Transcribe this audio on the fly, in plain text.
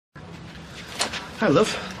Hi,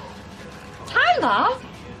 love. Hi, Love.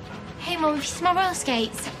 Hey, Mum, if you see my roller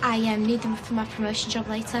skates, I need them for my promotion job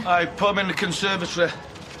later. I put them in the conservatory.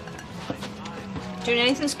 Doing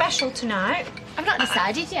anything special tonight? I've not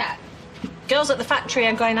decided yet. Girls at the factory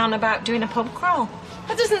are going on about doing a pub crawl.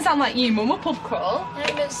 That doesn't sound like you, Mum, a pub crawl. I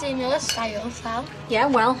haven't seen your style, Sal. Yeah,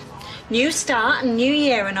 well, new start and new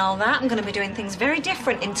year and all that. I'm going to be doing things very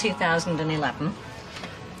different in 2011.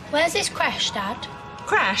 Where's this crash, Dad?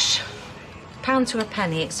 Crash? Pound to a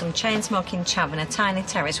penny, it's some chain-smoking chav in a tiny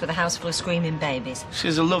terrace with a house full of screaming babies.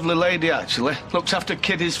 She's a lovely lady, actually. Looked after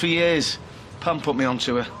kiddies for years. Pam put me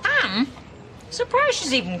onto her. Anne? Surprised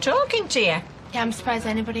she's even talking to you. Yeah, I'm surprised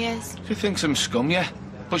anybody is. She thinks I'm scum, yeah.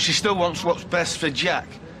 But she still wants what's best for Jack.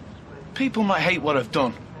 People might hate what I've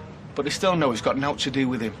done, but they still know it's got naught to do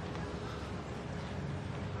with him.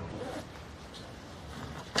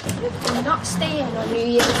 We're not staying on New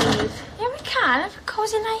Year's Eve. Yeah, we can. Have a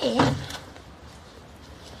cosy night in.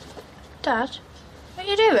 Dad, what are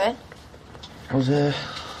you doing? I was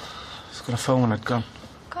just got a phone when I'd gone.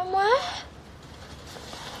 Gone where?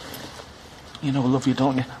 You know I love you,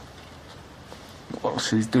 don't you? What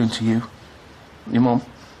else is he doing to you? Your mum,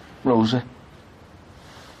 Rosie.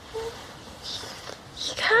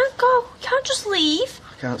 You can't go. You can't just leave.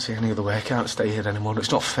 I can't see any other way. I can't stay here anymore.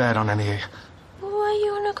 It's not fair on any of you. Well, where are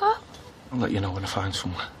you gonna go? I'll let you know when I find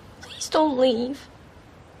somewhere. Please don't leave.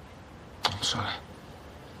 I'm sorry.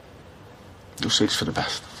 You'll see it's for the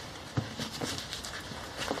best.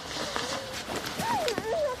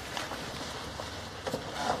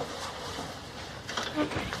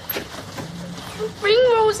 Ring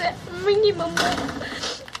Rosie. Ring your mum.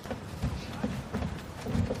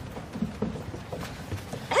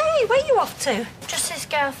 Hey, where you off to? Just this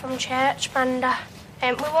girl from church, Amanda.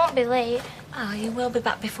 We won't be late. Oh, you will be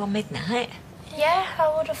back before midnight. Yeah,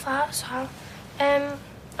 I would have thought so.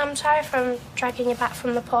 I'm sorry for dragging you back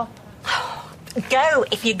from the pub. Go,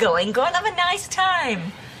 if you're going. Go and have a nice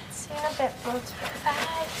time. See you in a bit, Mum.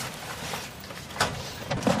 Bye.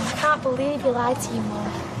 I can't believe you lied to your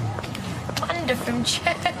mum. Amanda from church.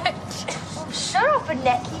 Oh, shut up and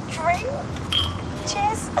let you drink.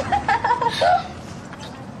 Cheers.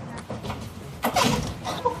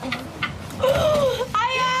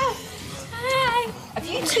 Hiya. Hi. Have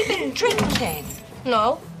you two been drinking?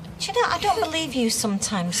 No. Do you know, I don't believe you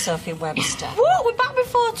sometimes, Sophie Webster. What? We're back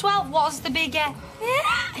before 12. What's the biggie?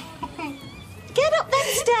 Get up them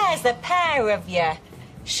stairs, the pair of you.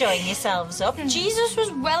 Showing yourselves up. Jesus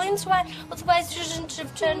was well into it. Otherwise, he shouldn't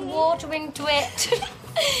have turned water into it.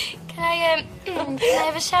 Can I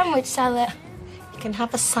have a sandwich, Sally? You can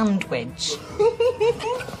have a sandwich.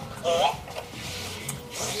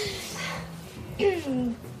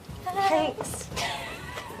 Thanks.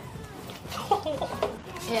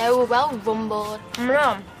 Yeah, we're well rumbled.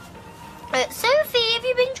 Mum. Sophie, have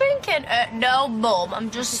you been drinking? No, Mum. I'm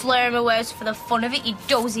just slurring my words for the fun of it, you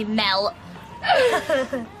dozy melt.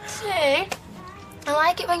 See? I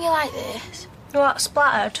like it when you're like this. What,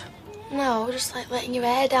 splattered? No, just like letting your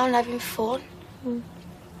hair down and having fun. And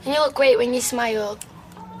you look great when you smile.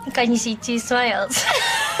 Can you see two smiles?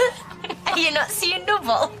 Are you not seeing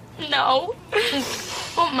double? No.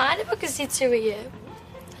 Won't mind if I could see two of you.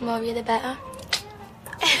 The more of you, the better.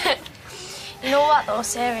 You know what, though,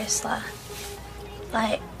 seriously?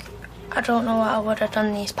 Like, I don't know what I would have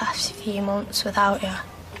done these past few months without you.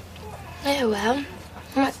 Yeah, well,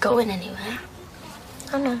 I'm not going anywhere.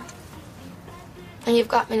 I know. And you've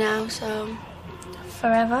got me now, so...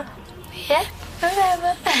 Forever? Yeah,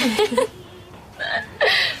 forever.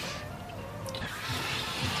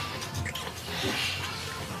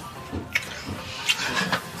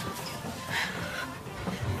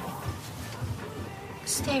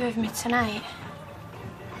 Stay with me tonight.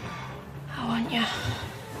 I want you.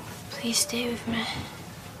 Please stay with me.